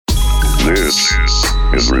This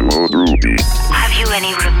is Remote Ruby. Have you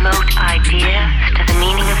any remote idea to the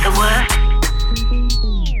meaning of the word?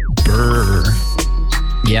 Brr.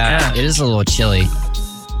 Yeah, it is a little chilly.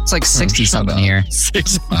 It's like 60 something here.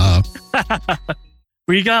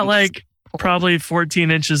 We got like probably 14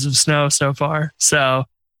 inches of snow so far. So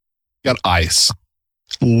Got ice.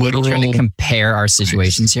 We're trying to compare our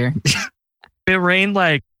situations here. it rained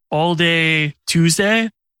like all day Tuesday,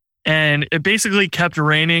 and it basically kept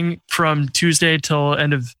raining from Tuesday till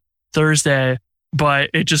end of Thursday.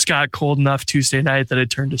 But it just got cold enough Tuesday night that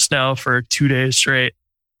it turned to snow for 2 days straight.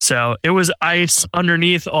 So it was ice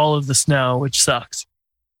underneath all of the snow, which sucks.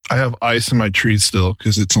 I have ice in my tree still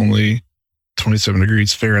because it's only 27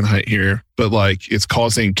 degrees Fahrenheit here, but like it's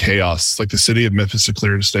causing chaos. Like the city of Memphis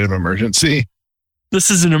declared a state of emergency.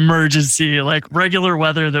 This is an emergency, like regular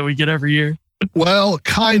weather that we get every year. Well,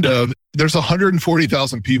 kind of. There's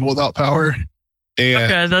 140,000 people without power. And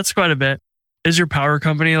Okay, that's quite a bit. Is your power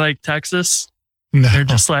company like Texas? no, They're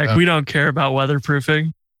just like, no. we don't care about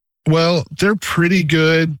weatherproofing. Well, they're pretty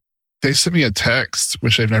good. They sent me a text,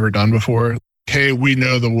 which they've never done before. Hey, we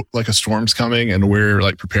know like a storm's coming and we're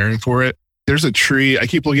like preparing for it. There's a tree. I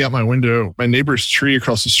keep looking out my window. My neighbor's tree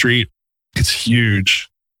across the street. It's huge.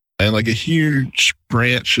 And like a huge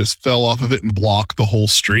branch just fell off of it and blocked the whole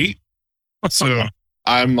street. So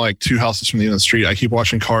I'm like 2 houses from the end of the street. I keep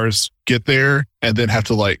watching cars get there and then have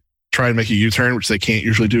to like try and make a U-turn, which they can't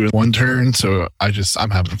usually do in one turn. So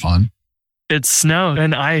I'm having fun. It's snow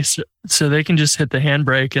and ice, so they can just hit the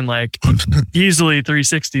handbrake and like easily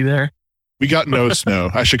 360 there. We got no snow.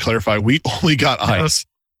 I should clarify. We only got ice.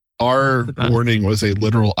 Our warning was a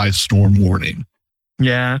literal ice storm warning.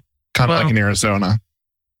 Yeah. Kind of like in Arizona.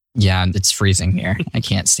 Yeah, it's freezing here. I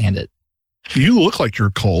can't stand it. You look like you're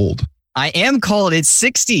cold. I am cold. It's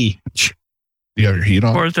 60. You have your heat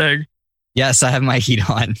on? Poor thing. Yes, I have my heat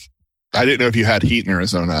on. I didn't know if you had heat in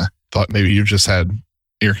Arizona. Thought maybe you just had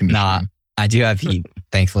air conditioning. Nah, I do have heat,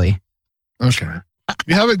 thankfully. Okay.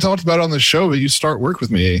 We haven't talked about it on the show, but you start work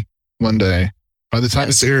with me Monday. By the time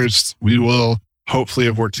Yes. it airs, we will hopefully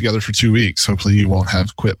have worked together for 2 weeks. Hopefully you won't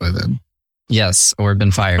have quit by then. Yes, or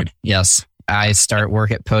been fired. Yes. I start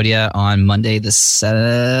work at Podia on Monday the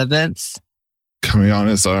 7th. Coming on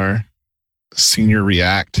as our senior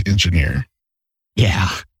React engineer. Yeah.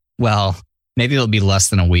 Well, maybe it'll be less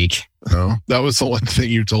than a week. Oh, that was the one thing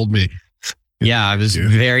you told me. Yeah, I was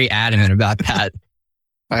very adamant about that.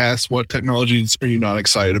 I asked what technologies are you not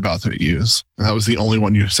excited about that you use? And that was the only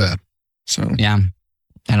one you said. So, Yeah.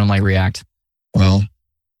 I don't like React. well,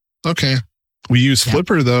 okay. We use Yeah.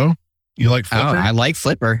 Flipper though. You like Oh, Flipper? I like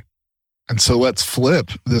Flipper. And so let's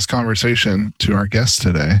flip this conversation to our guest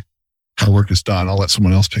today. Our work is done. I'll let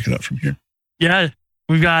someone else pick it up from here. Yeah.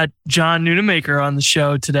 We've got John Nunemaker on the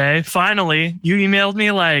show today. Finally, you emailed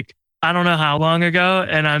me like, I don't know how long ago,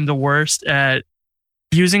 and I'm the worst at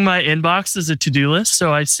using my inbox as a to-do list.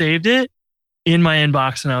 So I saved it in my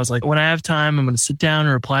inbox and I was like, when I have time, I'm going to sit down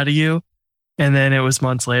and reply to you. And then it was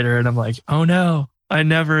months later and I'm like, oh no, I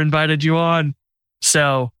never invited you on.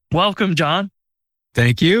 So welcome, John.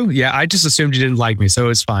 Thank you. Yeah, I just assumed you didn't like me, so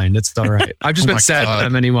it's fine. It's all right. I've just Oh been my sad God. for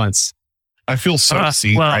that many months. I feel so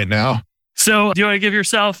seen well- right now. So do you want to give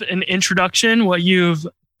yourself an introduction, what you've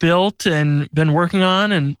built and been working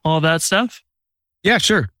on and all that stuff? Yeah,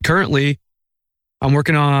 sure. Currently, I'm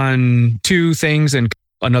working on 2 things and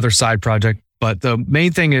another side project, but the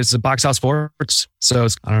main thing is the Box House Sports. So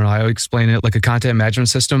it's, I don't know, I would explain it like a content management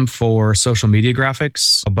system for social media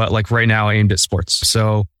graphics, but like right now aimed at sports.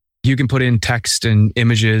 So you can put in text and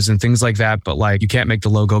images and things like that, but like you can't make the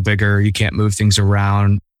logo bigger. You can't move things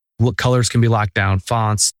around. What colors can be locked down,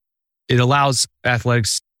 fonts. It allows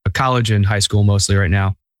athletics, college and high school mostly right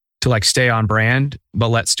now, to like stay on brand, but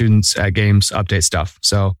let students at games update stuff.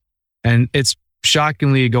 So, and it's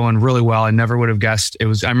shockingly going really well. I never would have guessed it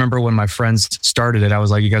was. I remember when my friends started it, I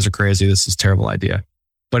was like, you guys are crazy. This is a terrible idea,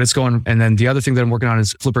 but it's going. And then the other thing that I'm working on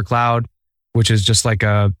is Flipper Cloud, which is just like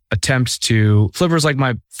a attempt to, Flipper is like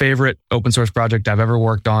my favorite open source project I've ever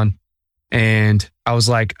worked on. And I was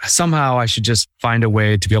like, somehow I should just find a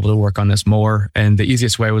way to be able to work on this more. And the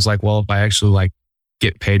easiest way was like, well, if I actually like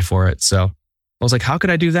get paid for it. So I was like, how could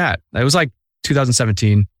I do that? It was like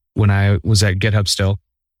 2017 when I was at GitHub still.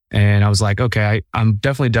 And I was like, okay, I'm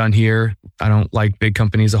definitely done here. I don't like big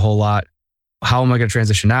companies a whole lot. How am I going to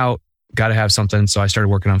transition out? Got to have something. So I started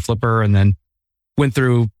working on Flipper and then went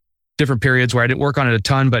through different periods where I didn't work on it a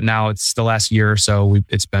ton, but now it's the last year or so.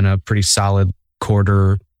 It's been a pretty solid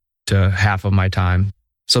quarter to half of my time.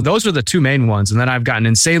 So those are the 2 main ones. And then I've gotten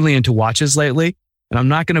insanely into watches lately. And I'm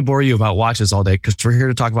not going to bore you about watches all day because we're here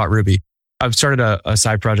to talk about Ruby. I've started a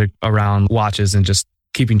side project around watches and just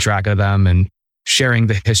keeping track of them and sharing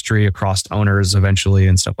the history across owners eventually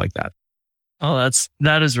and stuff like that. Oh,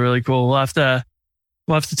 that is really cool. We'll have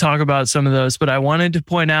to talk about some of those, but I wanted to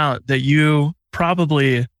point out that you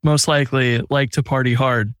probably most likely like to party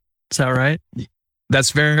hard. Is that right?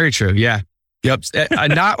 That's very true. Yeah. Yep.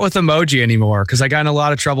 Not with emoji anymore, because I got in a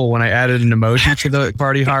lot of trouble when I added an emoji to the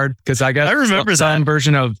party hard, because I remember some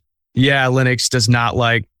version of Linux does not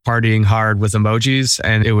like partying hard with emojis,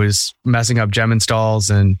 and it was messing up gem installs,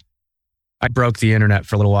 and I broke the internet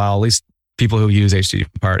for a little while, at least people who use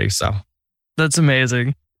HTTP Party. So that's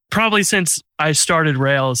amazing. Probably since I started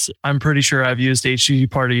Rails, I'm pretty sure I've used HTTP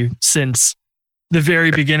Party since the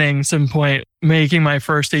very beginning, some point, making my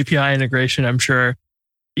first API integration, I'm sure.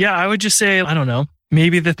 Yeah, I would just say, I don't know,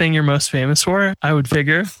 maybe the thing you're most famous for, I would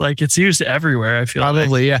figure. Like, it's used everywhere, I feel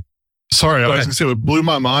probably, yeah. Sorry, I was going to say what blew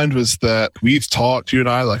my mind was that we've talked, you and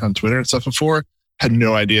I, like on Twitter and stuff before, had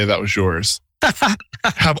no idea that was yours.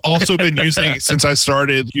 Have also been using since I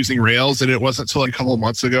started using Rails, and it wasn't until like a couple of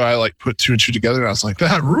months ago I like put two and two together, and I was like,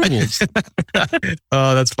 that rules.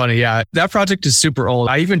 Oh, that's funny. Yeah, that project is super old.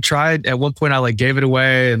 I even tried at one point. I like gave it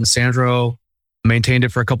away, and Sandro maintained it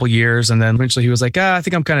for a couple of years, and then eventually he was like, I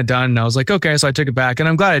think I'm kind of done. And I was like, okay, so I took it back, and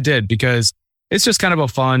I'm glad I did, because it's just kind of a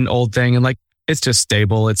fun old thing, and like it's just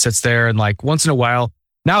stable. It sits there, and like once in a while.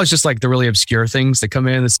 Now it's just like the really obscure things that come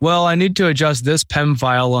in. It's, well, I need to adjust this PEM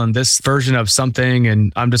file on this version of something.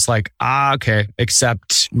 And I'm just like, okay,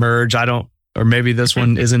 accept, merge. Or maybe this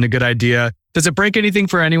one isn't a good idea. Does it break anything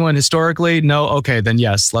for anyone historically? No. Okay, then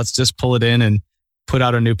yes, let's just pull it in and put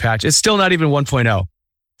out a new patch. It's still not even 1.0.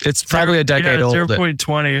 It's probably a decade old.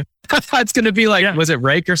 0.20. It's going to be like, was it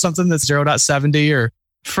Rake or something that's 0.70 or?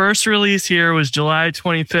 First release here was July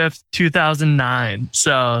 25th, 2009.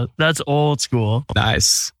 So that's old school.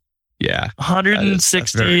 Nice. Yeah.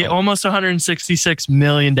 160, almost 166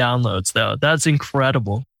 million downloads, though. That's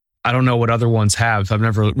incredible. I don't know what other ones have. I've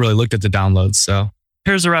never really looked at the downloads. So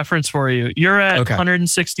here's a reference for you. You're at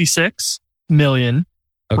 166 million.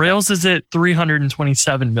 Okay. Rails is at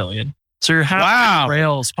 327 million. So you're half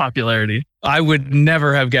Rails popularity. I would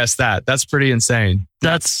never have guessed that. That's pretty insane.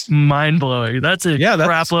 That's mind blowing. That's a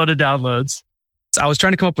crap load of downloads. I was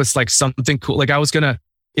trying to come up with like something cool. Like I was going to,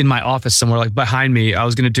 in my office somewhere, like behind me, I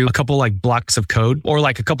was going to do a couple like blocks of code or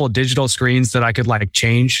like a couple of digital screens that I could like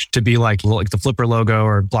change to be like the Flipper logo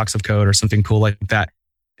or blocks of code or something cool like that.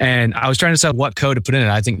 And I was trying to decide what code to put in it.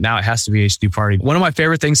 I think now it has to be HTTP Party. One of my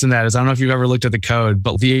favorite things in that is, I don't know if you've ever looked at the code,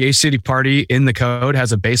 but the HTTP Party in the code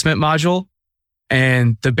has a basement module.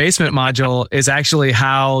 And the basement module is actually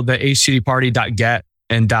how the HTTP Party.get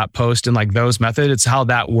and .post and like those methods, it's how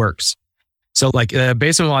that works. So like the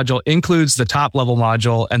basement module includes the top level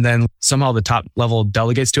module, and then somehow the top level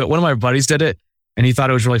delegates to it. One of my buddies did it, and he thought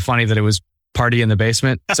it was really funny that it was Party in the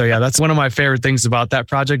basement. So yeah, that's one of my favorite things about that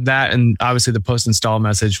project. That, and obviously the post install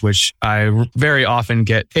message, which I very often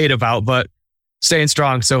get hate about, but staying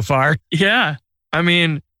strong so far. Yeah. I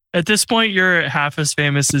mean, at this point, you're half as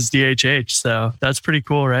famous as DHH. So that's pretty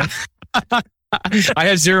cool, right? I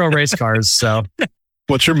had 0 race cars. So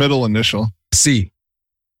what's your middle initial? C.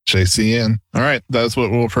 JCN. All right. That's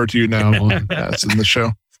what we'll refer to you now. That's in the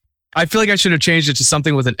show. I feel like I should have changed it to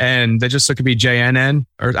something with an N that just so it could be JNN,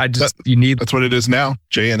 or that's what it is now.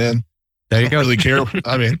 JNN. There you go. I don't really care.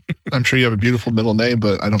 I mean, I'm sure you have a beautiful middle name,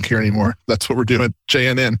 but I don't care anymore. That's what we're doing.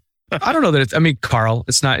 JNN. I don't know that Carl,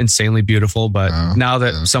 it's not insanely beautiful, but now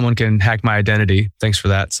that someone can hack my identity, thanks for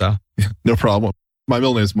that. So no problem. My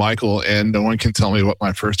middle name is Michael, and no one can tell me what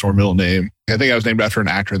my first or middle name. I think I was named after an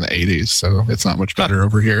actor in the 80s, so it's not much better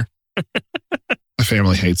over here. My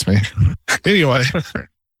family hates me. Anyway.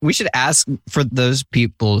 We should ask, for those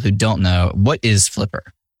people who don't know, what is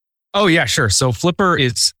Flipper? Oh, yeah, sure. So Flipper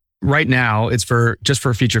is, right now, it's just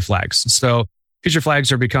for feature flags. So feature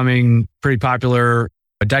flags are becoming pretty popular.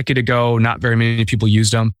 A decade ago, not very many people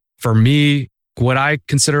used them. For me, what I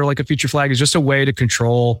consider like a feature flag is just a way to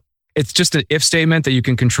control. It's just an if statement that you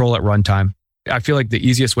can control at runtime. I feel like the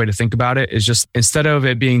easiest way to think about it is just, instead of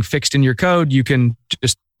it being fixed in your code, you can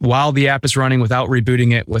just, while the app is running, without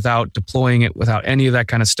rebooting it, without deploying it, without any of that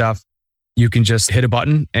kind of stuff, you can just hit a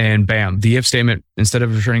button and bam, the if statement, instead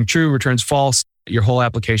of returning true, returns false. Your whole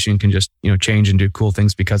application can just, change and do cool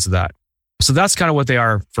things because of that. So that's kind of what they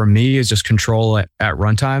are for me, is just control at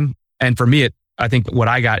runtime. And for me, I think what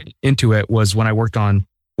I got into it was when I worked on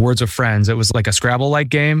Words of Friends. It was like a Scrabble-like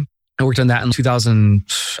game. I worked on that in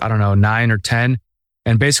 2009 or 10.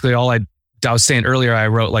 And basically I was saying earlier, I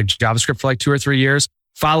wrote like JavaScript for like 2 or 3 years.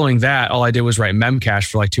 Following that, all I did was write Memcache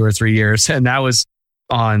for like 2 or 3 years. And that was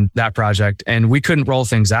on that project. And we couldn't roll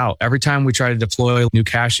things out. Every time we tried to deploy new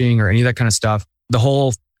caching or any of that kind of stuff, the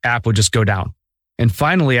whole app would just go down. And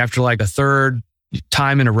finally, after like a third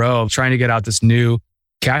time in a row of trying to get out this new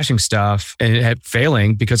caching stuff and it had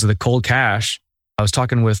failing because of the cold cache, I was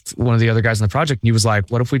talking with one of the other guys in the project and he was like,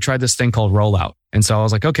 what if we tried this thing called rollout? And so I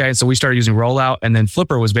was like, okay. So we started using rollout, and then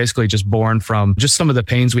Flipper was basically just born from just some of the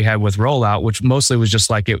pains we had with rollout, which mostly was just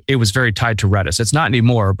like, it was very tied to Redis. It's not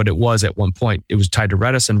anymore, but it was at one point. It was tied to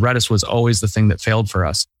Redis, and Redis was always the thing that failed for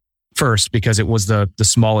us first because it was the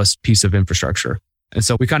smallest piece of infrastructure. And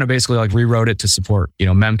so we kind of basically like rewrote it to support,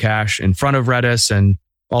 Memcache in front of Redis and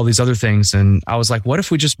all these other things. And I was like, what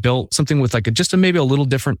if we just built something with like maybe a little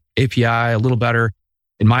different API, a little better,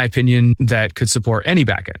 in my opinion, that could support any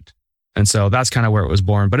backend. And so that's kind of where it was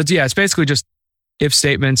born. But it's basically just if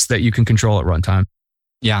statements that you can control at runtime.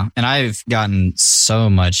 Yeah. And I've gotten so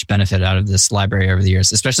much benefit out of this library over the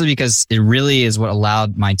years, especially because it really is what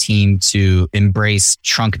allowed my team to embrace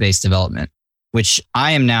trunk-based development, which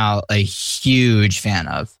I am now a huge fan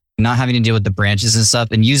of. Not having to deal with the branches and stuff,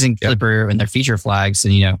 and using Flipper and their feature flags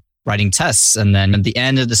and, writing tests. And then at the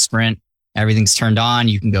end of the sprint, everything's turned on.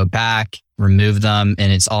 You can go back, remove them,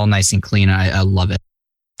 and it's all nice and clean. I love it.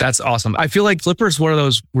 That's awesome. I feel like Flipper is one of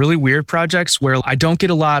those really weird projects where I don't get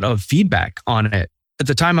a lot of feedback on it. At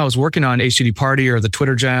the time I was working on HTTP Party or the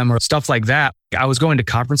Twitter gem or stuff like that, I was going to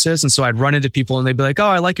conferences. And so I'd run into people and they'd be like, oh,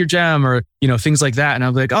 I like your gem, or, things like that. And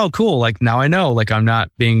I'd be like, oh, cool. Like now I know, like I'm not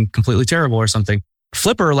being completely terrible or something.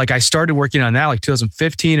 Flipper, like I started working on that like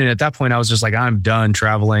 2015. And at that point I was just like, I'm done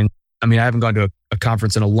traveling. I mean, I haven't gone to a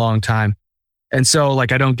conference in a long time. And so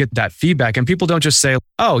like, I don't get that feedback, and people don't just say,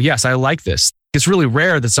 oh yes, I like this. It's really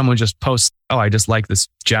rare that someone just posts, oh, I just like this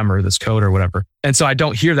gem or this code or whatever. And so I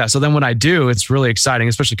don't hear that. So then when I do, it's really exciting,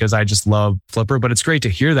 especially because I just love Flipper. But it's great to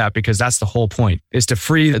hear that because that's the whole point, is to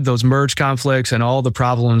free those merge conflicts and all the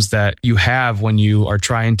problems that you have when you are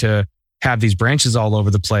trying to have these branches all over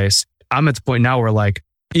the place. I'm at the point now where like,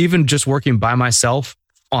 even just working by myself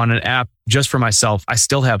on an app just for myself, I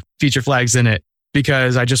still have feature flags in it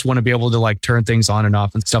because I just want to be able to like turn things on and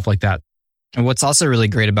off and stuff like that. And what's also really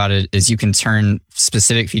great about it is you can turn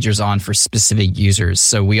specific features on for specific users.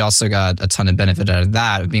 So we also got a ton of benefit out of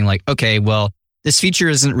that, of being like, okay, well, this feature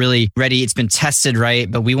isn't really ready. It's been tested,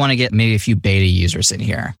 right? But we want to get maybe a few beta users in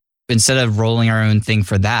here. Instead of rolling our own thing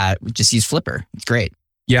for that, we just use Flipper. It's great.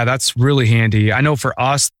 Yeah, that's really handy. I know for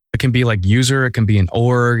us, it can be like user, it can be an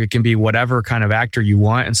org, it can be whatever kind of actor you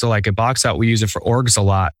want. And so like at BoxOut, we use it for orgs a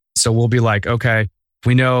lot. So we'll be like, okay,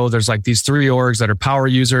 we know there's like these 3 orgs that are power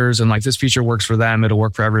users and like this feature works for them. It'll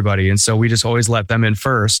work for everybody. And so we just always let them in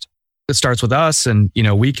first. It starts with us and,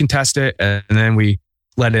 we can test it, and then we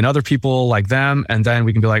let in other people like them. And then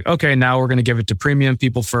we can be like, okay, now we're going to give it to premium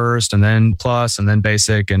people first, and then plus, and then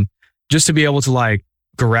basic. And just to be able to like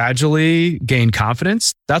gradually gain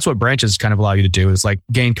confidence. That's what branches kind of allow you to do, is like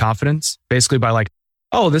gain confidence basically by like,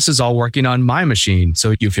 oh, this is all working on my machine.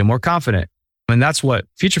 So you feel more confident. And that's what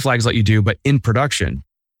feature flags let you do, but in production.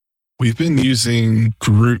 We've been using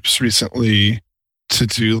groups recently to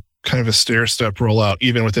do kind of a stair-step rollout,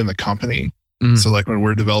 even within the company. So like when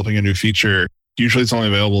we're developing a new feature, usually it's only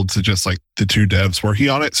available to just like the 2 devs working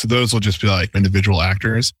on it. So those will just be like individual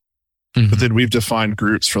actors. But then we've defined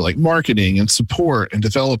groups for like marketing and support and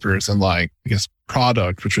developers and like, I guess,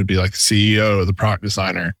 product, which would be like the CEO, the product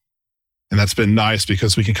designer. And that's been nice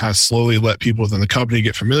because we can kind of slowly let people within the company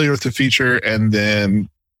get familiar with the feature. And then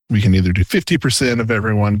we can either do 50% of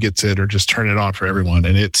everyone gets it or just turn it on for everyone.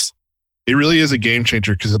 And it really is a game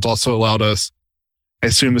changer because it's also allowed us, I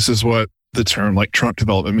assume this is what the term like trunk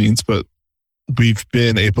development means, but we've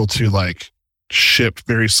been able to like ship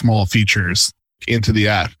very small features into the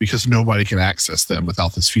app because nobody can access them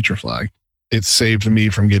without this feature flag. It saved me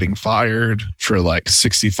from getting fired for like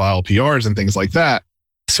 60 file PRs and things like that.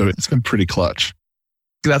 So it's been pretty clutch.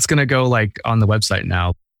 That's going to go like on the website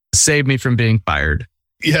now. Save me from being fired.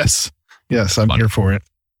 Yes, I'm here for it.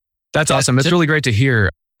 That's awesome. It's really great to hear.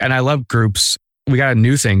 And I love groups. We got a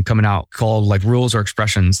new thing coming out called like rules or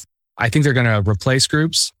expressions. I think they're going to replace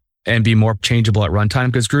groups and be more changeable at runtime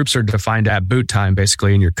because groups are defined at boot time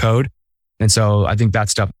basically in your code. And so I think that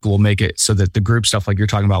stuff will make it so that the group stuff like you're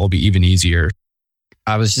talking about will be even easier.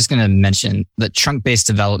 I was just going to mention that trunk-based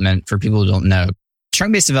development, for people who don't know,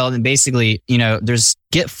 trunk-based development, basically, there's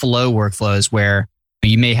Git flow workflows where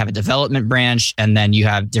you may have a development branch and then you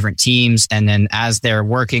have different teams. And then as they're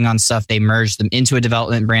working on stuff, they merge them into a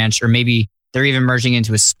development branch, or maybe they're even merging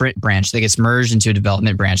into a sprint branch that gets merged into a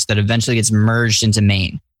development branch that eventually gets merged into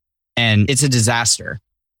main. And it's a disaster.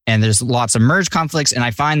 And there's lots of merge conflicts. And I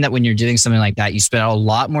find that when you're doing something like that, you spend a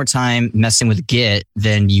lot more time messing with Git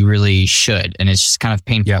than you really should. And it's just kind of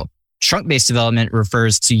painful. Yeah. Trunk-based development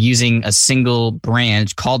refers to using a single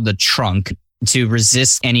branch called the trunk to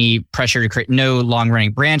resist any pressure to create no long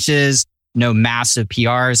running branches, no massive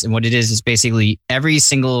PRs. And what it is basically every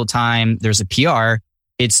single time there's a PR,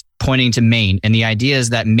 it's pointing to main. And the idea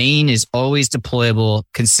is that main is always deployable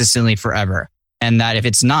consistently forever. And that if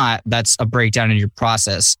it's not, that's a breakdown in your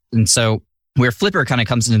process. And so where Flipper kind of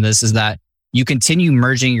comes into this is that you continue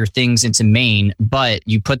merging your things into main, but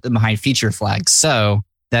you put them behind feature flags. So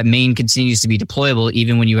that main continues to be deployable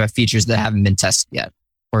even when you have features that haven't been tested yet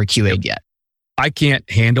or QA'd yet. I can't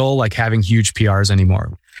handle like having huge PRs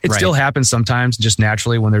anymore. It still happens sometimes just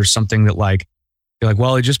naturally when there's something that like, you're like,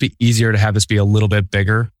 well, it'd just be easier to have this be a little bit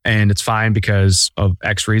bigger and it's fine because of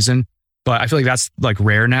X reason. But I feel like that's like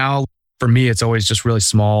rare now. For me, it's always just really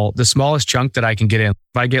small. The smallest chunk that I can get in.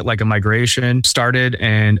 If I get like a migration started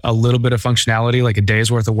and a little bit of functionality, like a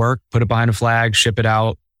day's worth of work, put it behind a flag, ship it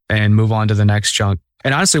out and move on to the next chunk.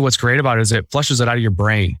 And honestly, what's great about it is it flushes it out of your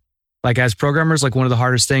brain. Like as programmers, like one of the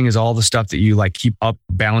hardest thing is all the stuff that you like keep up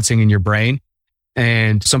balancing in your brain.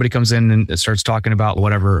 And somebody comes in and starts talking about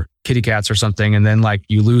whatever kitty cats or something. And then like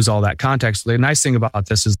you lose all that context. The nice thing about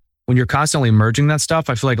this is when you're constantly merging that stuff,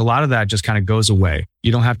 I feel like a lot of that just kind of goes away.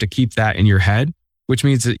 You don't have to keep that in your head, which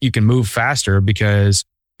means that you can move faster because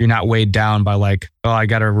you're not weighed down by like, oh, I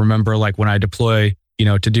got to remember like when I deploy,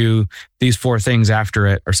 to do these 4 things after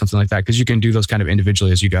it or something like that. Cause you can do those kind of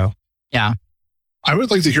individually as you go. Yeah. I would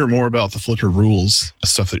like to hear more about the Flipper rules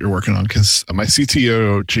stuff that you're working on. Cause my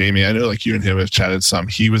CTO, Jamie, I know like you and him have chatted some.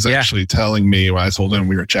 He was actually telling me when I told him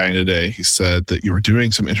we were chatting today, he said that you were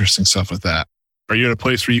doing some interesting stuff with that. Are you in a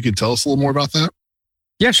place where you can tell us a little more about that?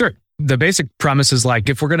 Yeah, sure. The basic premise is like,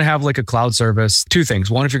 if we're going to have like a cloud service, 2 things.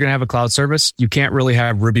 One, if you're going to have a cloud service, you can't really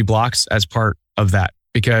have Ruby blocks as part of that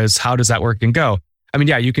because how does that work in Go? I mean,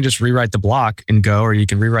 yeah, you can just rewrite the block in Go or you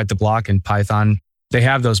can rewrite the block in Python. They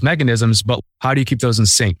have those mechanisms, but how do you keep those in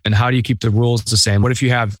sync? And how do you keep the rules the same? What if you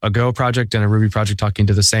have a Go project and a Ruby project talking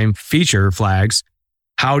to the same feature flags?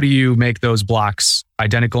 How do you make those blocks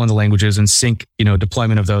identical in the languages and sync,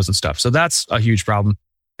 deployment of those and stuff? So that's a huge problem.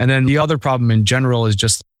 And then the other problem in general is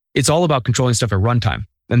just, it's all about controlling stuff at runtime.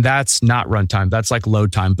 And that's not runtime. That's like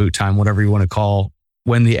load time, boot time, whatever you want to call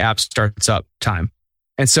when the app starts up time.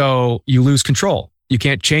 And so you lose control. You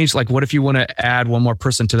can't change, like what if you want to add one more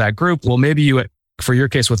person to that group? Well, maybe you, for your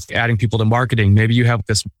case with adding people to marketing, maybe you have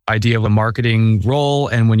this idea of a marketing role.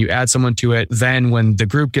 And when you add someone to it, then when the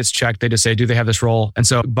group gets checked, they just say, do they have this role? And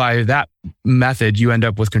so by that method, you end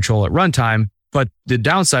up with control at runtime. But the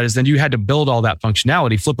downside is then you had to build all that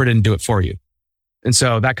functionality. Flipper didn't do it for you. And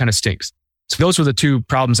so that kind of stinks. So those were the 2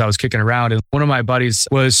 problems I was kicking around. And one of my buddies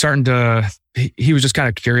was starting to, he was just kind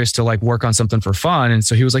of curious to like work on something for fun. And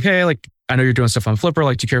so he was like, hey, like, I know you're doing stuff on Flipper.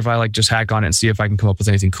 Like, do you care if I like just hack on it and see if I can come up with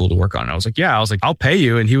anything cool to work on? And I was like, yeah. I was like, I'll pay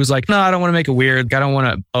you. And he was like, no, I don't want to make it weird. I don't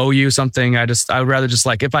want to owe you something. I would rather just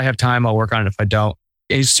like, if I have time, I'll work on it. If I don't,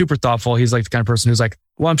 and he's super thoughtful. He's like the kind of person who's like,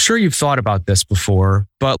 well, I'm sure you've thought about this before,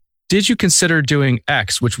 but did you consider doing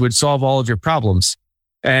X, which would solve all of your problems?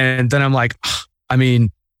 And then I'm like, I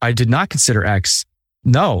mean, I did not consider X.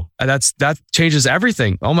 No, that changes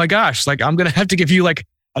everything. Oh my gosh. Like I'm going to have to give you like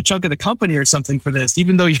a chunk of the company or something for this,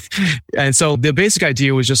 even though and so the basic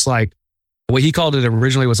idea was just like what he called it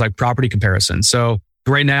originally was like property comparison. So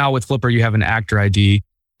right now with Flipper, you have an actor ID.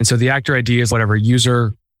 And so the actor ID is whatever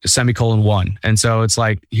user ;1. And so it's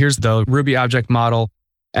like, here's the Ruby object model.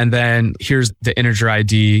 And then here's the integer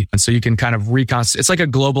ID. And so you can kind of it's like a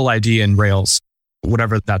global ID in Rails,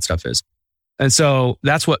 whatever that stuff is. And so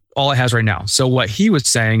that's what all it has right now. So what he was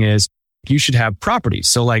saying is you should have properties.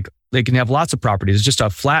 So like they can have lots of properties. It's just a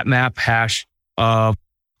flat map hash of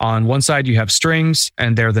on one side you have strings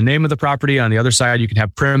and they're the name of the property. On the other side, you can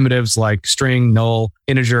have primitives like string, null,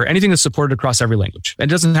 integer, anything that's supported across every language. It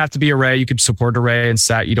doesn't have to be array. You could support array and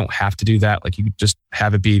set. You don't have to do that. Like you could just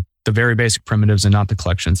have it be the very basic primitives and not the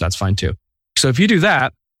collections. That's fine too. So if you do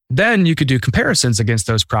that, then you could do comparisons against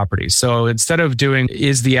those properties. So instead of doing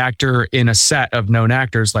is the actor in a set of known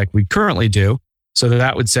actors like we currently do, so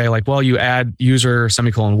that would say like, well, you add user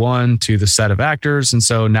 ;1 to the set of actors. And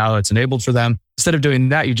so now it's enabled for them. Instead of doing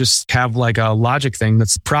that, you just have like a logic thing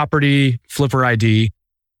that's property Flipper ID,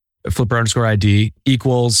 Flipper_ID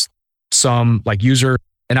equals some like user.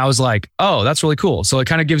 And I was like, oh, that's really cool. So it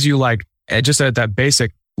kind of gives you like, just at that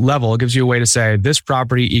basic level, it gives you a way to say this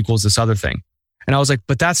property equals this other thing. And I was like,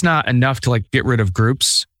 but that's not enough to like get rid of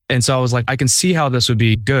groups. And so I was like, I can see how this would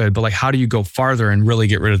be good, but like, how do you go farther and really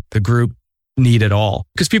get rid of the group need at all?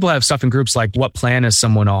 Because people have stuff in groups like what plan is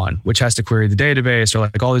someone on, which has to query the database or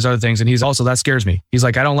like all these other things. And he's also, that scares me. He's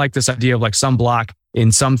like, I don't like this idea of like some block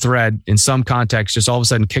in some thread, in some context, just all of a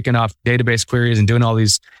sudden kicking off database queries and doing all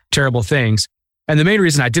these terrible things. And the main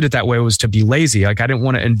reason I did it that way was to be lazy. Like I didn't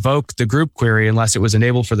want to invoke the group query unless it was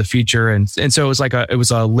enabled for the feature. And so it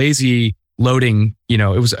was a lazy loading, it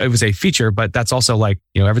was a feature, but that's also like,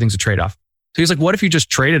 everything's a trade-off. So he's like, what if you just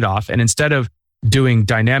trade it off? And instead of doing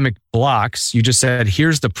dynamic blocks, you just said,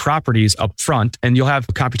 here's the properties up front, and you'll have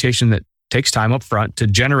a computation that takes time up front to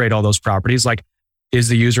generate all those properties. Like, is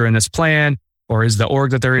the user in this plan, or is the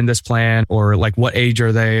org that they're in this plan, or like what age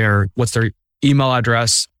are they, or what's their email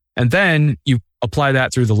address? And then you apply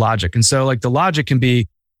that through the logic. And so like the logic can be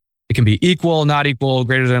equal, not equal,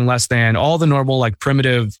 greater than, less than, all the normal like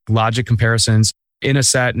primitive logic comparisons in a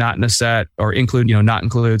set, not in a set, or include, not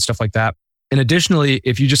include, stuff like that. And additionally,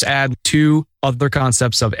 if you just add two other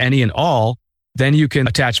concepts of any and all, then you can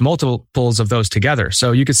attach multiples of those together.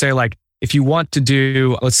 So you could say like, if you want to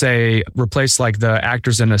do, let's say, replace like the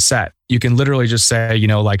actors in a set, you can literally just say,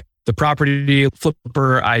 like the property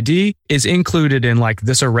flipper ID is included in like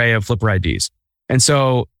this array of flipper IDs. And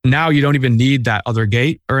so now you don't even need that other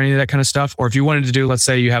gate or any of that kind of stuff. Or if you wanted to do, let's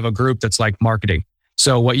say you have a group that's like marketing.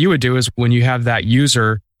 So what you would do is when you have that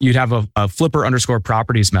user, you'd have a flipper underscore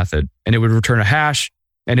properties method, and it would return a hash.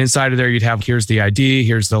 And inside of there, you'd have, here's the ID,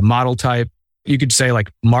 here's the model type. You could say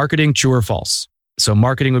like marketing, true or false. So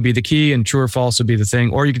marketing would be the key and true or false would be the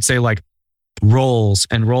thing. Or you could say like roles,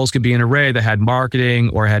 and roles could be an array that had marketing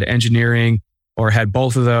or had engineering or had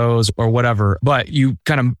both of those or whatever. But you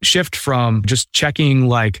kind of shift from just checking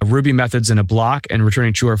like Ruby methods in a block and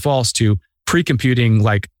returning true or false to pre-computing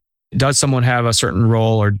like, does someone have a certain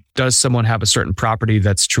role, or does someone have a certain property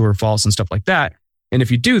that's true or false and stuff like that. And if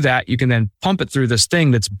you do that, you can then pump it through this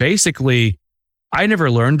thing that's basically, I never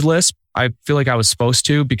learned Lisp. I feel like I was supposed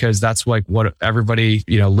to, because that's like what everybody,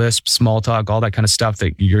 Lisp, Smalltalk, all that kind of stuff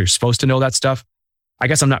that you're supposed to know that stuff. I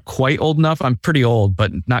guess I'm not quite old enough. I'm pretty old,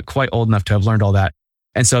 but not quite old enough to have learned all that.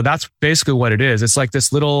 And so that's basically what it is. It's like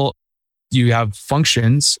this little, you have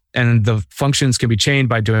functions, and the functions can be chained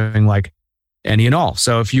by doing like any and all.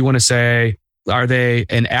 So if you want to say, are they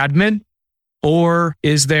an admin, or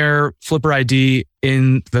is their flipper ID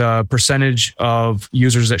in the percentage of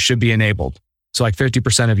users that should be enabled? So like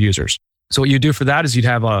 50% of users. So what you do for that is you'd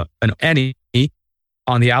have an any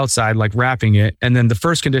on the outside, like wrapping it. And then the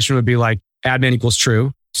first condition would be like admin equals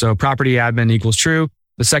true. So property admin equals true.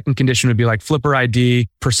 The second condition would be like flipper ID,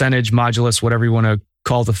 percentage, modulus, whatever you want to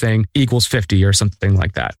call the thing, equals 50 or something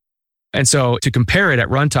like that. And so to compare it at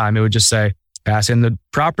runtime, it would just say, pass in the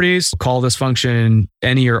properties, call this function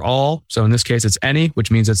any or all. So in this case, it's any,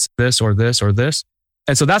 which means it's this or this or this.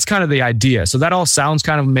 And so that's kind of the idea. So that all sounds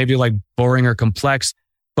kind of maybe like boring or complex,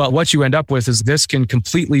 but what you end up with is this can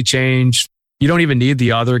completely change. You don't even need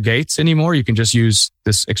the other gates anymore. You can just use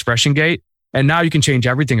this expression gate. And now you can change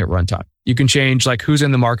everything at runtime. You can change like who's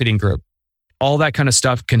in the marketing group. All that kind of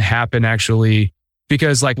stuff can happen actually,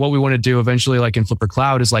 because like what we want to do eventually, like in Flipper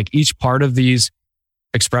Cloud, is like each part of these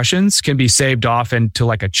expressions can be saved off into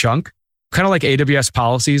like a chunk, kind of like AWS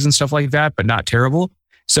policies and stuff like that, but not terrible.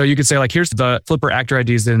 So you could say like, here's the Flipper actor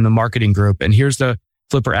IDs in the marketing group, and here's the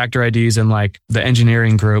Flipper actor IDs in like the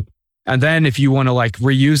engineering group. And then if you want to like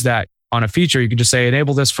reuse that on a feature, you can just say,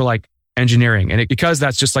 enable this for like engineering. And because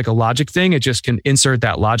that's just like a logic thing, it just can insert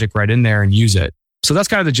that logic right in there and use it. So that's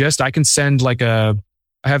kind of the gist. I can send like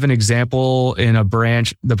I have an example in a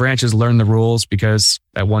branch. The branches learn the rules, because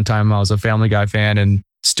at one time I was a Family Guy fan and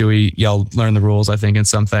Stewie yelled, learn the rules, I think, in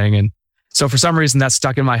something. And so for some reason that's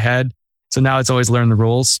stuck in my head. So now it's always learn the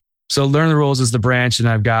rules. So learn the rules is the branch. And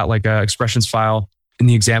I've got like a expressions file in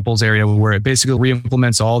the examples area where it basically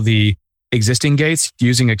re-implements all the existing gates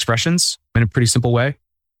using expressions in a pretty simple way.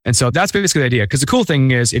 And so that's basically the idea. Because the cool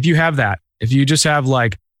thing is, if you have that, if you just have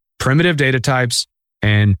like primitive data types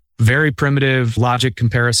and very primitive logic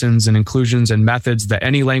comparisons and inclusions and methods that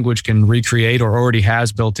any language can recreate or already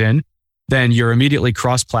has built in, then you're immediately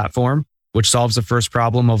cross-platform, which solves the first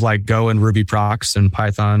problem of like Go and Ruby procs and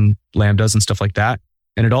Python lambdas and stuff like that.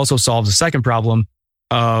 And it also solves the second problem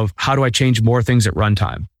of how do I change more things at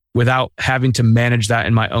runtime without having to manage that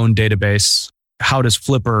in my own database? How does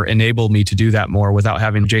Flipper enable me to do that more without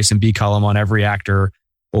having a JSON B column on every actor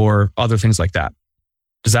or other things like that?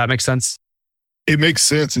 Does that make sense? It makes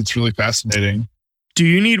sense. It's really fascinating. Do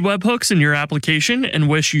you need webhooks in your application and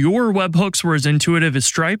wish your webhooks were as intuitive as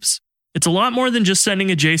Stripe's? It's a lot more than just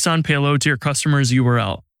sending a JSON payload to your customer's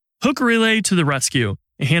URL. Hook Relay to the rescue.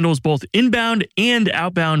 It handles both inbound and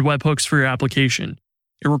outbound webhooks for your application.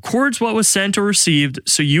 It records what was sent or received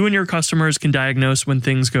so you and your customers can diagnose when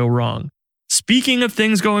things go wrong. Speaking of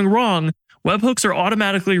things going wrong, webhooks are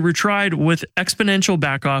automatically retried with exponential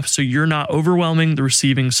backoff so you're not overwhelming the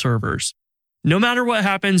receiving servers. No matter what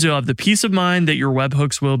happens, you'll have the peace of mind that your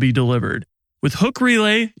webhooks will be delivered. With Hook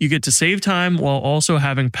Relay, you get to save time while also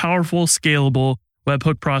having powerful, scalable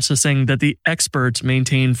webhook processing that the experts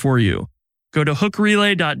maintain for you. Go to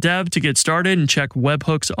hookrelay.dev to get started and check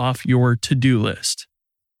webhooks off your to-do list.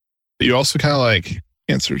 You also kind of like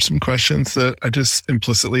answered some questions that I just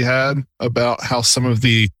implicitly had about how some of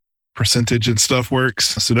the percentage and stuff works.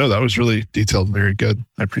 So no, that was really detailed. Very good.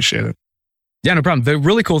 I appreciate it. Yeah, no problem. The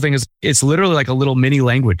really cool thing is it's literally like a little mini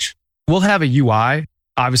language. We'll have a UI.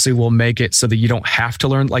 Obviously, we'll make it so that you don't have to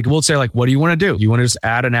learn. Like we'll say like, what do you want to do? You want to just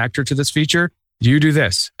add an actor to this feature? You do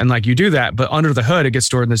this. And like you do that, but under the hood, it gets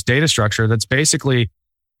stored in this data structure that's basically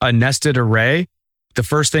a nested array. The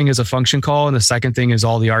first thing is a function call, and the second thing is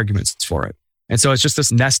all the arguments for it. And so it's just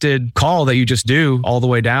this nested call that you just do all the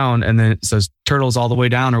way down. And then it says turtles all the way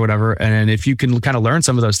down or whatever. And if you can kind of learn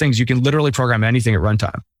some of those things, you can literally program anything at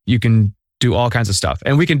runtime. You can do all kinds of stuff.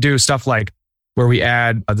 And we can do stuff like where we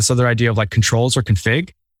add this other idea of like controls or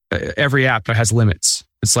config. Every app has limits.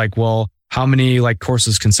 It's like, well, how many like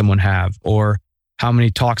courses can someone have? Or how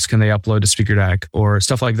many talks can they upload to SpeakerDeck or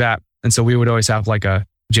stuff like that? And so we would always have like a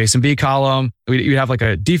JSON-B column. We'd have like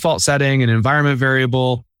a default setting, an environment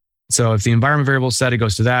variable. So if the environment variable is set, it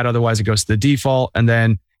goes to that. Otherwise, it goes to the default. And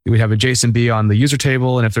then we'd have a JSON-B on the user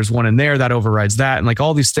table. And if there's one in there, that overrides that. And like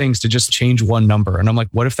all these things to just change one number. And I'm like,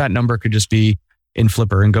 what if that number could just be in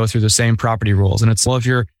Flipper and go through the same property rules? And it's, well, if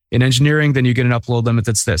you're in engineering, then you get an upload limit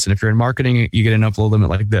that's this. And if you're in marketing, you get an upload limit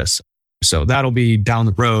like this. So that'll be down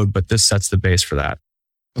the road, but this sets the base for that.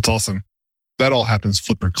 That's awesome. That all happens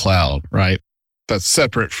Flipper Cloud, right? That's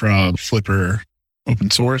separate from Flipper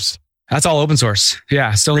open source. That's all open source.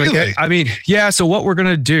 Yeah. So Really? So what we're going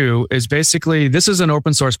to do is basically, this is an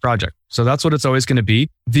open source project. So that's what it's always going to be.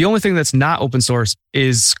 The only thing that's not open source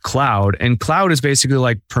is cloud. And cloud is basically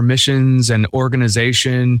like permissions and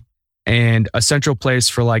organization and a central place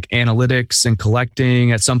for like analytics and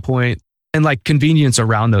collecting at some point and like convenience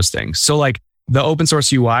around those things. So like the open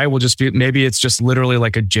source UI will just be, maybe it's just literally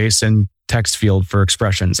like a JSON text field for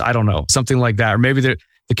expressions. I don't know, something like that. Or maybe the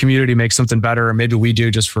community makes something better, or maybe we do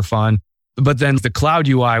just for fun. But then the cloud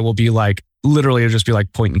UI will be like, literally it'll just be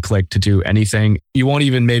like point and click to do anything. You won't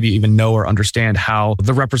maybe even know or understand how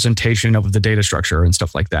the representation of the data structure and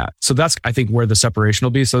stuff like that. So that's, I think, where the separation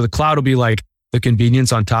will be. So the cloud will be like the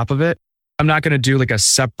convenience on top of it. I'm not going to do like a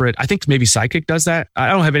separate, I think maybe Sidekick does that. I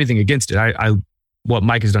don't have anything against it. What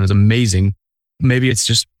Mike has done is amazing. Maybe it's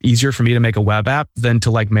just easier for me to make a web app than to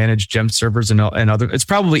like manage gem servers and other. It's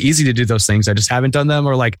probably easy to do those things. I just haven't done them,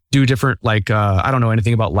 or like do different, like, I don't know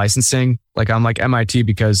anything about licensing. Like I'm like MIT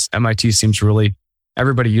because MIT seems really,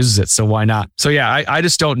 everybody uses it. So why not? So yeah, I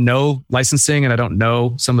just don't know licensing, and I don't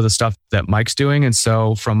know some of the stuff that Mike's doing. And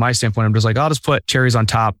so from my standpoint, I'm just like, I'll just put cherries on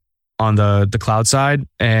top on the cloud side,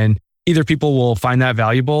 and either people will find that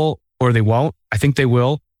valuable or they won't. I think they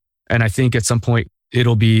will. And I think at some point,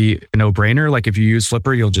 it'll be a no-brainer. Like if you use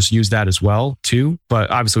Flipper, you'll just use that as well too. But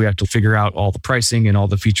obviously we have to figure out all the pricing and all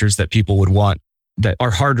the features that people would want that are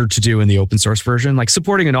harder to do in the open source version. Like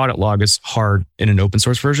supporting an audit log is hard in an open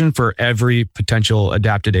source version for every potential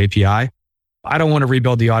adapted API. I don't want to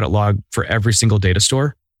rebuild the audit log for every single data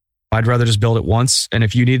store. I'd rather just build it once. And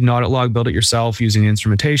if you need an audit log, build it yourself using the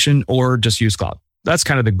instrumentation or just use cloud. That's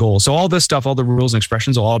kind of the goal. So all this stuff, all the rules and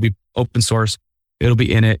expressions will all be open source. It'll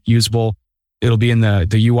be in it, usable. It'll be in the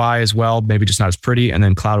UI as well, maybe just not as pretty. And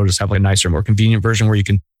then cloud will just have like a nicer, more convenient version where you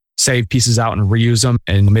can save pieces out and reuse them.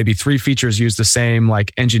 And maybe 3 features use the same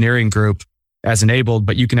like engineering group as enabled,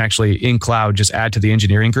 but you can actually in cloud just add to the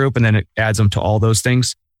engineering group and then it adds them to all those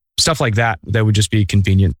things. Stuff like that would just be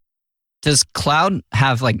convenient. Does cloud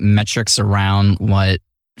have like metrics around what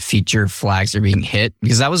feature flags are being hit?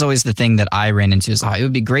 Because that was always the thing that I ran into is, it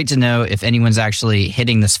would be great to know if anyone's actually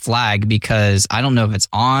hitting this flag because I don't know if it's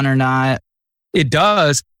on or not. It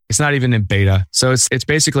does. It's not even in beta. So it's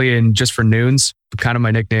basically in just for Nunes, kind of my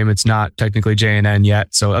nickname. It's not technically JNN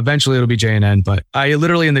yet. So eventually it'll be JNN. But I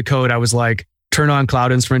literally in the code, I was like, turn on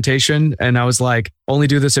cloud instrumentation. And I was like, only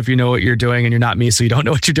do this if you know what you're doing and you're not me, so you don't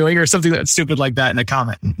know what you're doing or something that's stupid like that in a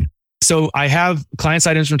comment. So I have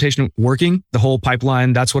client-side instrumentation working, the whole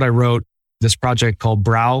pipeline. That's what I wrote this project called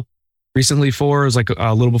Brow recently for. It was like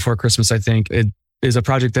a little before Christmas, I think. It is a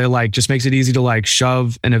project that like just makes it easy to like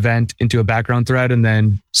shove an event into a background thread and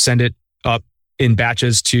then send it up in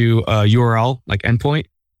batches to a URL, like endpoint,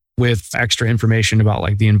 with extra information about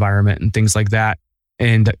like the environment and things like that.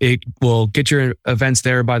 And it will get your events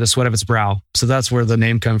there by the sweat of its brow. So that's where the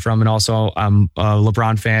name comes from. And also I'm a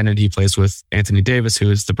LeBron fan and he plays with Anthony Davis,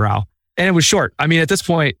 who is the brow. And it was short. I mean, at this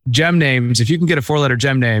point, gem names, if you can get a 4-letter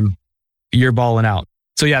gem name, you're balling out.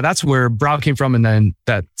 So yeah, that's where Brow came from. And then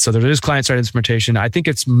so there is client-side instrumentation. I think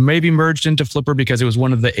it's maybe merged into Flipper because it was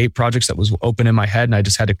one of the 8 projects that was open in my head and I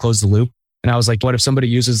just had to close the loop. And I was like, what if somebody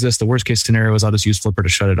uses this? The worst case scenario is I'll just use Flipper to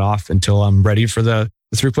shut it off until I'm ready for the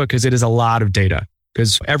throughput, because it is a lot of data.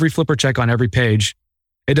 Because every Flipper check on every page,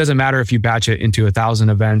 it doesn't matter if you batch it into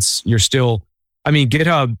 1,000 events, you're still,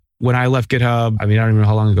 GitHub, when I left GitHub, I don't even know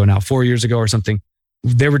how long ago now, 4 years ago or something,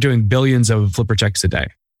 they were doing billions of Flipper checks a day.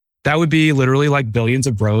 That would be literally like billions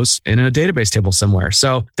of rows in a database table somewhere.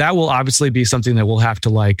 So that will obviously be something that we'll have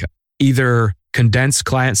to either condense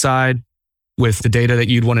client side with the data that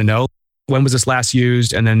you'd want to know. When was this last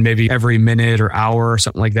used? And then maybe every minute or hour or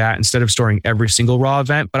something like that, instead of storing every single raw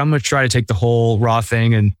event. But I'm going to try to take the whole raw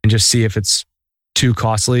thing and just see if it's too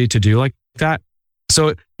costly to do like that.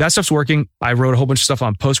 So that stuff's working. I wrote a whole bunch of stuff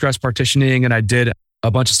on Postgres partitioning, and I did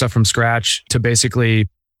a bunch of stuff from scratch to basically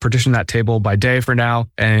partition that table by day for now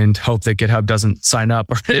and hope that GitHub doesn't sign up.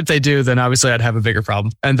 Or if they do, then obviously I'd have a bigger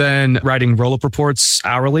problem. And then writing roll-up reports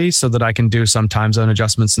hourly so that I can do some time zone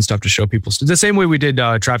adjustments and stuff to show people. The same way we did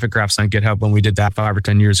traffic graphs on GitHub when we did that 5 or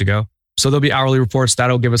 10 years ago. So there'll be hourly reports.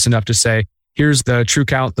 That'll give us enough to say, here's the true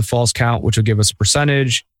count, the false count, which will give us a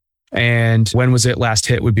percentage. And when was it last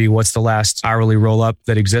hit would be what's the last hourly roll-up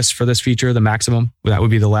that exists for this feature, the maximum. That would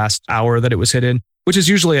be the last hour that it was hit in, which is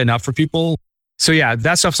usually enough for people. So yeah,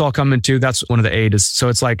 that stuff's all coming too. That's one of the 8 is. So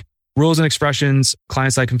it's like rules and expressions,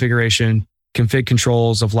 client-side configuration, config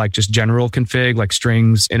controls of just general config, like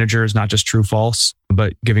strings, integers, not just true, false,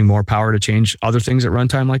 but giving more power to change other things at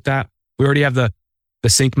runtime like that. We already have the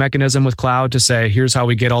sync mechanism with cloud to say, here's how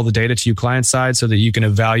we get all the data to you client side so that you can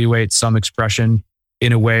evaluate some expression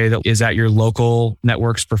in a way that is at your local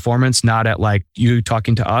network's performance, not at you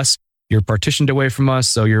talking to us. You're partitioned away from us,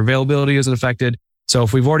 so your availability isn't affected. So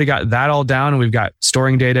if we've already got that all down and we've got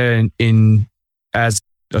storing data in as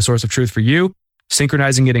a source of truth for you,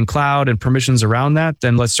 synchronizing it in cloud and permissions around that,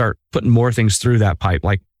 then let's start putting more things through that pipe,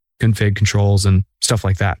 like config controls and stuff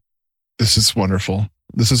like that. This is wonderful.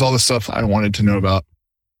 This is all the stuff I wanted to know about.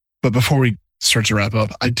 But before we start to wrap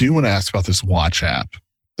up, I do want to ask about this watch app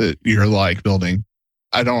that you're building.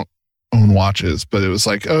 I don't own watches, but it was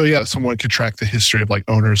oh yeah, someone could track the history of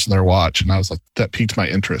owners and their watch. And I was that piqued my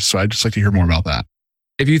interest. So I'd just like to hear more about that.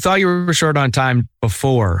 If you thought you were short on time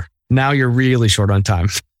before, now you're really short on time.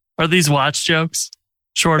 Are these watch jokes?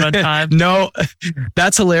 Short on time? No,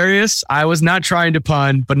 that's hilarious. I was not trying to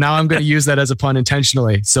pun, but now I'm going to use that as a pun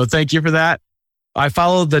intentionally. So thank you for that. I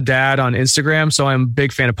follow the dad on Instagram, so I'm a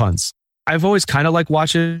big fan of puns. I've always kind of liked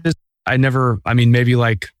watches. Maybe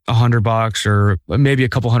 $100 or maybe a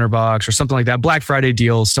couple $100 or something like that. Black Friday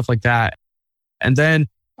deals, stuff like that. And then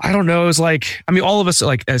I don't know. It's all of us,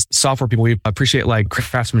 as software people, we appreciate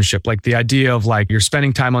craftsmanship, the idea of you're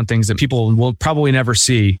spending time on things that people will probably never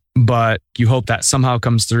see, but you hope that somehow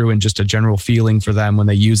comes through in just a general feeling for them when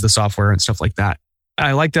they use the software and stuff like that.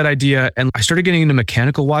 I like that idea. And I started getting into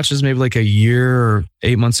mechanical watches maybe a year or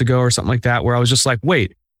 8 months ago or something like that, where I was just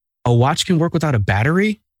wait, a watch can work without a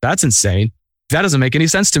battery? That's insane. That doesn't make any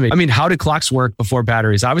sense to me. How did clocks work before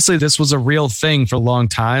batteries? Obviously, this was a real thing for a long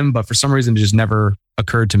time, but for some reason, it just never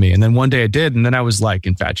occurred to me. And then one day it did, and then I was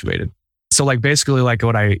infatuated. So basically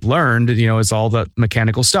what I learned, is all the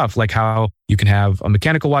mechanical stuff, how you can have a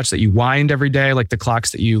mechanical watch that you wind every day, the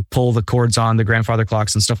clocks that you pull the cords on, the grandfather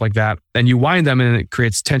clocks and stuff like that. And you wind them and it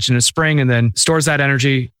creates tension and spring and then stores that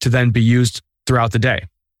energy to then be used throughout the day.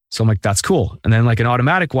 So I'm that's cool. And then an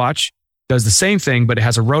automatic watch does the same thing, but it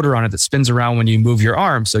has a rotor on it that spins around when you move your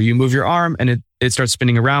arm. So you move your arm and it starts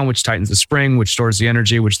spinning around, which tightens the spring, which stores the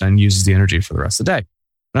energy, which then uses the energy for the rest of the day.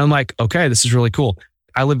 And I'm okay, this is really cool.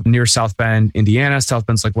 I live near South Bend, Indiana. South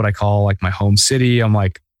Bend's what I call my home city. I'm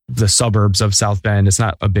the suburbs of South Bend. It's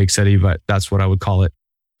not a big city, but that's what I would call it.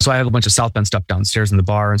 So I have a bunch of South Bend stuff downstairs in the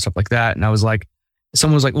bar and stuff like that. And I was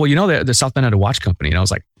someone was well, the South Bend had a watch company. And I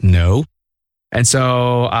was no. And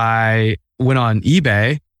so I went on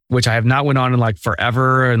eBay, which I have not went on in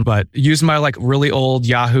forever, but used my really old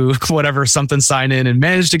Yahoo, whatever, something sign in and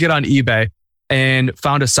managed to get on eBay and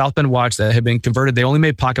found a South Bend watch that had been converted. They only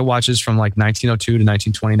made pocket watches from 1902 to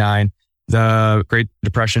 1929. The Great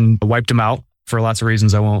Depression wiped them out for lots of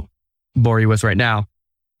reasons I won't bore you with right now.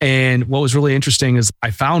 And what was really interesting is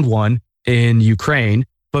I found one in Ukraine,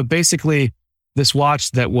 but basically this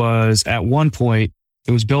watch that was at one point,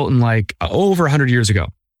 it was built in over 100 years ago.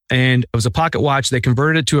 And it was a pocket watch. They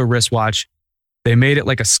converted it to a wristwatch. They made it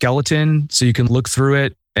a skeleton so you can look through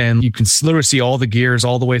it and you can literally see all the gears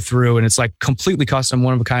all the way through. And it's completely custom,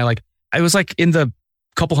 one of a kind. I was in the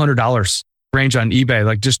couple $100 range on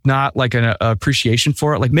eBay, just not an appreciation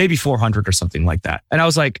for it, maybe 400 or something like that. And I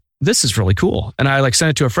was this is really cool. And I sent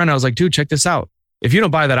it to a friend. I was dude, check this out. if you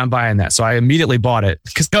don't buy that, I'm buying that. So I immediately bought it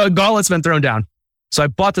because gauntlet's been thrown down. So I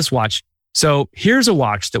bought this watch. So here's a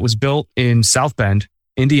watch that was built in South Bend,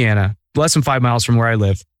 Indiana, less than 5 miles from where I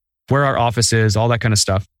live, where our office is, all that kind of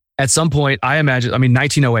stuff. At some point, I imagine,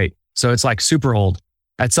 1908. So it's like super old.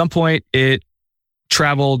 At some point, it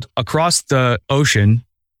traveled across the ocean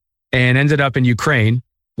and ended up in Ukraine,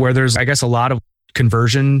 where there's, I guess, a lot of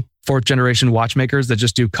conversion fourth generation watchmakers that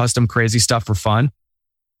just do custom crazy stuff for fun.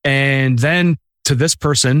 And then to this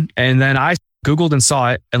person, and then I Googled and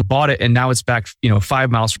saw it and bought it. And now it's back,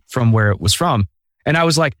 5 miles from where it was from. And I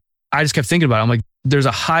was like, I just kept thinking about it. I'm like, there's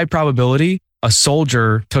a high probability a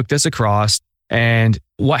soldier took this across, and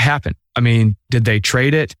what happened? I mean, did they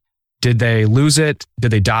trade it? Did they lose it?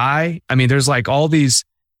 Did they die? I mean, there's like all these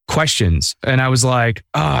questions. And I was like,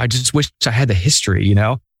 oh, I just wish I had the history,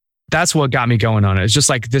 That's what got me going on it. It's just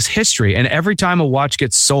like this history. And every time a watch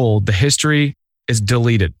gets sold, the history is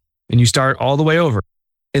deleted and you start all the way over.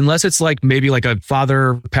 Unless it's like maybe like a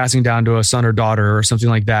father passing down to a son or daughter or something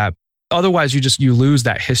like that. Otherwise, you lose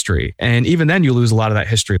that history. And even then you lose a lot of that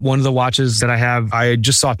history. One of the watches that I have, I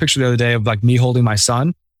just saw a picture the other day of like me holding my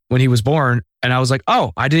son when he was born. And I was like,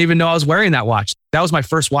 oh, I didn't even know I was wearing that watch. That was my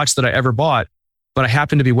first watch that I ever bought. But I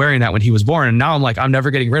happened to be wearing that when he was born. And now I'm like, I'm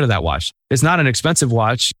never getting rid of that watch. It's not an expensive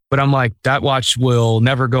watch, but I'm like, that watch will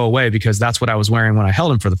never go away because that's what I was wearing when I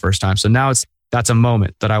held him for the first time. So now that's a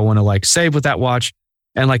moment that I want to like save with that watch.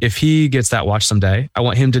 And like, if he gets that watch someday, I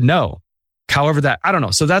want him to know. However, I don't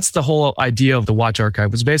know. So that's the whole idea of the watch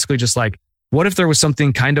archive. Was basically just like, what if there was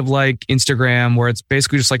something kind of like Instagram where it's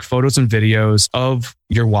basically just like photos and videos of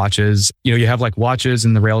your watches. You have like watches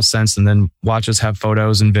in the real sense, and then watches have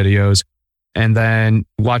photos and videos. And then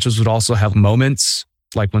watches would also have moments,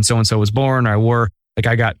 like when so-and-so was born. I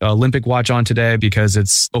got an Olympic watch on today because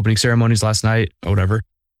it's opening ceremonies last night or whatever.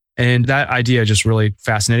 And that idea just really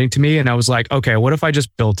fascinating to me. And I was like, okay, what if I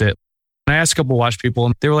just built it? And I asked a couple of watch people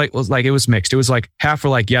and they were like, it was mixed. It was like half were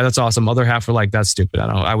like, yeah, that's awesome. Other half were like, that's stupid.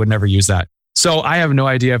 I would never use that. So I have no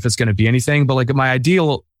idea if it's going to be anything, but like my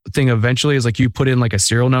ideal thing eventually is like you put in like a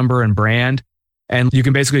serial number and brand, and you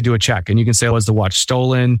can basically do a check and you can say, was the watch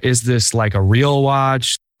stolen? Is this like a real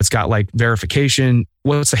watch? It's got like verification.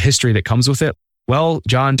 What's the history that comes with it? Well,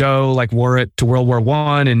 John Doe like wore it to World War I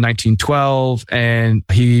in 1912, and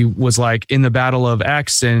he was like in the Battle of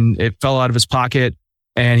X and it fell out of his pocket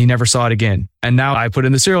and he never saw it again. And now I put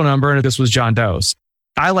in the serial number and this was John Doe's.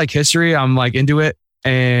 I like history. I'm like into it.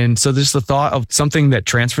 And so there's the thought of something that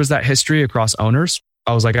transfers that history across owners.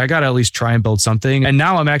 I was like, I got to at least try and build something. And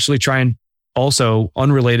now I'm actually trying, also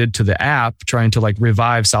unrelated to the app, trying to like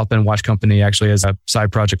revive South Bend Watch Company actually as a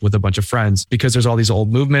side project with a bunch of friends, because there's all these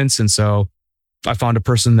old movements. And so I found a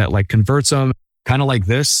person that like converts them kind of like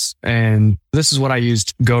this. And this is what I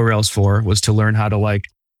used Go Rails for, was to learn how to like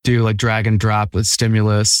do like drag and drop with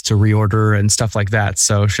stimulus to reorder and stuff like that.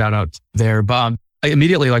 So shout out there. But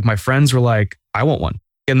immediately like my friends were like, I want one.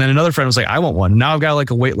 And then another friend was like, I want one. Now I've got like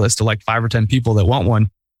a wait list of like 5 or 10 people that want one,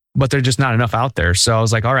 but they're just not enough out there. So I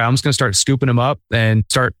was like, all right, I'm just going to start scooping them up and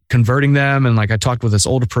start converting them. And like I talked with this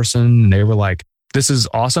older person and they were like, this is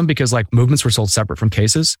awesome because like movements were sold separate from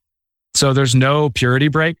cases. So there's no purity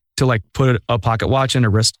break to like put a pocket watch in a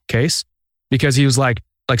wrist case, because he was like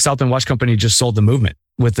South Bend Watch Company just sold the movement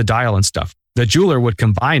with the dial and stuff. The jeweler would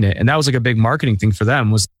combine it. And that was like a big marketing thing for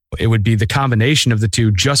them, was it would be the combination of the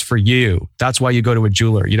two just for you. That's why you go to a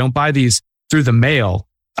jeweler. You don't buy these through the mail.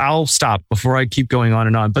 I'll stop before I keep going on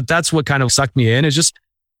and on. But that's what kind of sucked me in, is just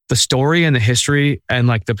the story and the history and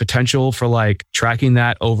like the potential for like tracking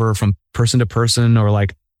that over from person to person, or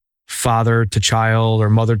like father to child or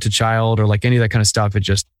mother to child, or like any of that kind of stuff. It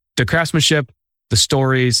just, the craftsmanship, the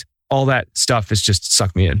stories, all that stuff has just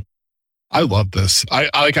sucked me in. I love this.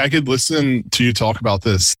 I could listen to you talk about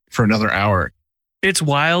this for another hour. It's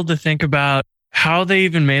wild to think about how they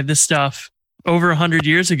even made this stuff over 100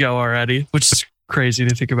 years ago already, which is crazy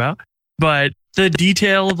to think about. But the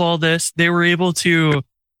detail of all this, they were able to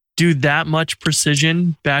do that much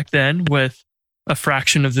precision back then with a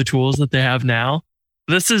fraction of the tools that they have now.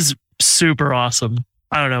 This is super awesome.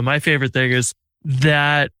 I don't know. My favorite thing is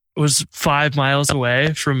that was 5 miles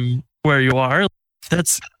away from where you are.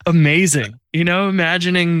 That's amazing.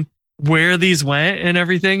 Imagining where these went and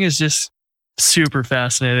everything is just super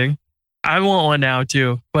fascinating. I want one now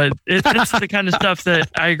too, but it's the kind of stuff that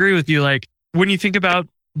I agree with you. Like when you think about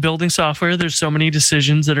building software, there's so many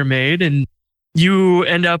decisions that are made, and you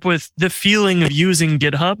end up with the feeling of using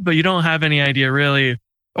GitHub, but you don't have any idea really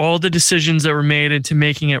all the decisions that were made into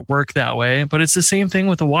making it work that way. But it's the same thing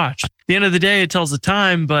with a watch. At the end of the day, it tells the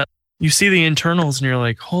time, but you see the internals and you're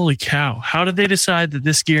like, holy cow, how did they decide that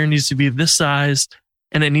this gear needs to be this size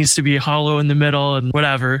and it needs to be hollow in the middle and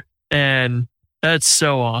whatever. And that's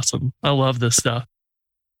so awesome. I love this stuff.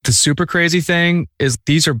 The super crazy thing is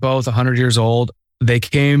these are both 100 years old. They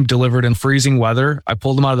came delivered in freezing weather. I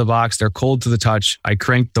pulled them out of the box. They're cold to the touch. I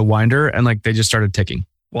cranked the winder and like they just started ticking.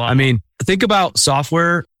 Wow. I mean, think about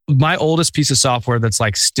software. My oldest piece of software that's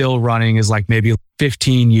like still running is like maybe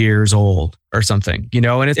 15 years old or something, you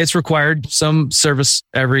know, and it's required some service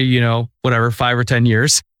every, you know, whatever, 5 or 10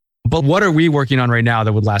 years. But what are we working on right now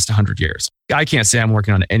that would last 100 years? I can't say I'm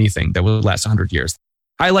working on anything that would last 100 years.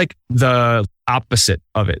 I like the opposite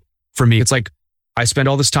of it. For me, it's like I spend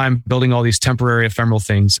all this time building all these temporary ephemeral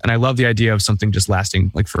things. And I love the idea of something just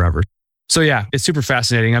lasting like forever. So yeah, it's super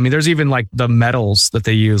fascinating. I mean, there's even like the metals that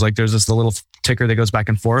they use. Like there's this little ticker that goes back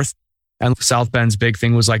and forth. And South Bend's big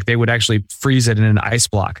thing was like they would actually freeze it in an ice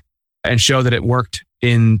block and show that it worked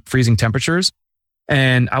in freezing temperatures.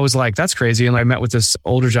 And I was like, that's crazy. And I met with this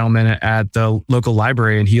older gentleman at the local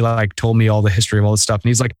library and he like told me all the history of all this stuff. And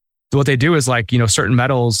he's like, what they do is like, you know, certain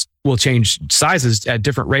metals will change sizes at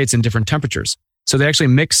different rates and different temperatures. So they actually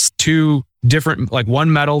mix two different, like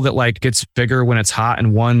one metal that like gets bigger when it's hot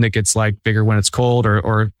and one that gets like bigger when it's cold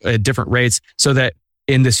or at different rates so that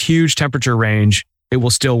in this huge temperature range, it will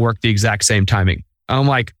still work the exact same timing. I'm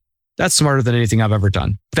like, that's smarter than anything I've ever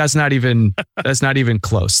done. That's not even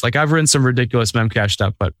close. Like I've written some ridiculous Memcache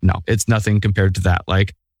stuff, but no, it's nothing compared to that.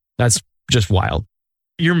 Like that's just wild.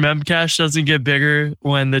 Your Memcache doesn't get bigger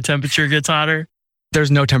when the temperature gets hotter?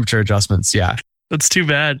 There's no temperature adjustments. Yeah. That's too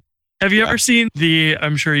bad. Have you ever seen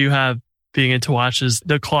I'm sure you have, being into watches,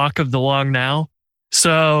 the Clock of the Long Now?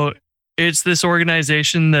 So it's this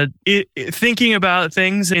organization that thinking about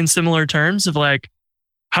things in similar terms of like,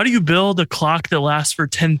 how do you build a clock that lasts for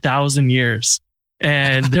 10,000 years?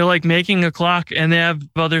 And they're like making a clock and they have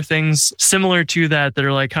other things similar to that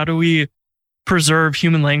are like, how do we preserve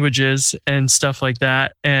human languages and stuff like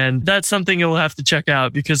that? And that's something you'll have to check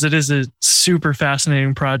out because it is a super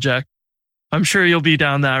fascinating project. I'm sure you'll be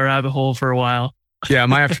down that rabbit hole for a while. Yeah,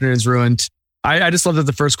 my afternoon's ruined. I just love that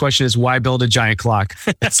the first question is why build a giant clock?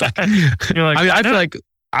 It's like, You're like, I mean, I feel like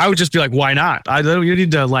I would just be like, why not? You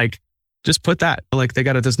need to like, just put that. Like they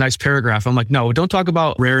got this nice paragraph. I'm like, no, don't talk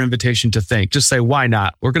about rare invitation to think. Just say, why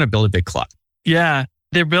not? We're going to build a big clock. Yeah.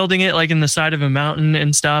 They're building it like in the side of a mountain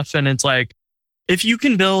and stuff. And it's like, if you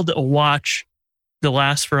can build a watch that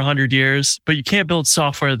lasts for 100 years, but you can't build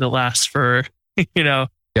software that lasts for, you know,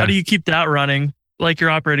 how do you keep that running? Like your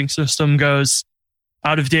operating system goes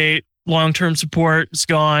out of date, long-term support is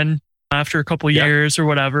gone after a couple years or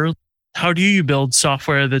whatever. How do you build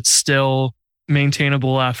software that's still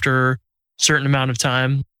maintainable after a certain amount of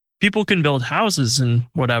time? People can build houses and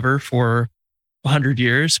whatever for 100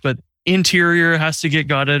 years, but interior has to get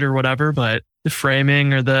gutted or whatever, but the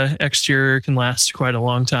framing or the exterior can last quite a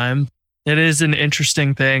long time. It is an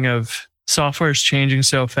interesting thing of software is changing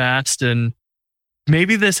so fast. And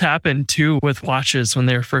maybe this happened too with watches when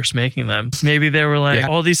they were first making them. Maybe they were like,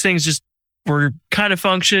 all these things just were kind of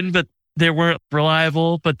function, but they weren't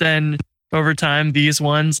reliable. But then over time, these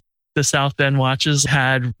ones, the South Bend watches,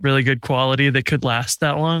 had really good quality that could last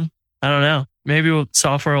that long. I don't know. Maybe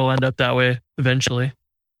software will end up that way eventually.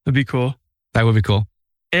 It'd be cool. That would be cool.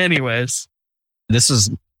 Anyways. This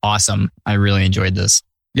was awesome. I really enjoyed this.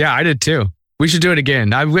 Yeah, I did too. We should do it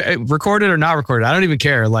again. I recorded or not recorded. I don't even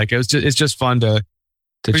care. Like it's just fun to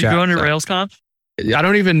Are chat. you going to RailsConf? I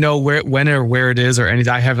don't even know when or where it is or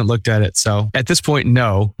anything. I haven't looked at it. So at this point,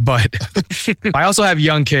 no. But I also have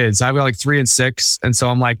young kids. I've got like 3 and 6. And so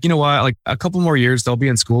I'm like, you know what? Like a couple more years, they'll be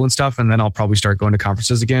in school and stuff. And then I'll probably start going to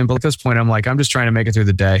conferences again. But at this point, I'm like, I'm just trying to make it through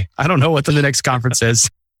the day. I don't know what the next conference is.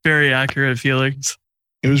 Very accurate, Felix.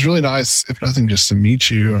 It was really nice, if nothing, just to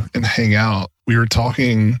meet you and hang out. We were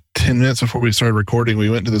talking 10 minutes before we started recording.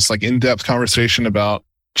 We went to this like in-depth conversation about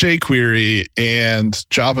jQuery and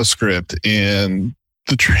JavaScript and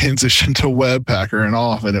the transition to Webpacker and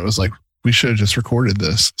all of it. It was like, we should have just recorded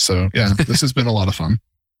this. So yeah, this has been a lot of fun.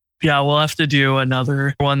 Yeah, we'll have to do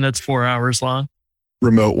another one that's 4 hours long.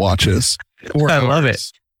 Remote watches. I love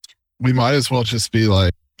it. We might as well just be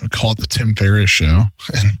like, call it the Tim Ferriss show.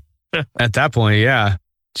 At that point, yeah.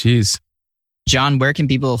 Jeez. John, where can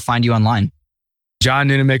people find you online?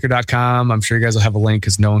 JohnNunemaker.com. I'm sure you guys will have a link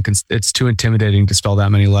because no one can, it's too intimidating to spell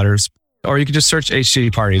that many letters. Or you can just search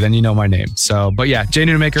HCD Party, then you know my name. So, but yeah, J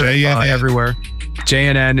Nunemaker everywhere.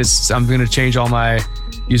 JNN is, I'm going to change all my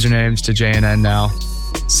usernames to JNN now.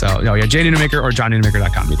 So, no, yeah, J Nunemaker or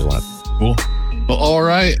JohnNunemaker.com, either one. Cool. Well, all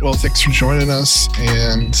right. Well, thanks for joining us.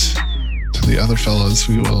 And to the other fellows,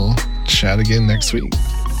 we will chat again next week.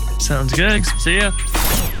 Sounds good. See ya.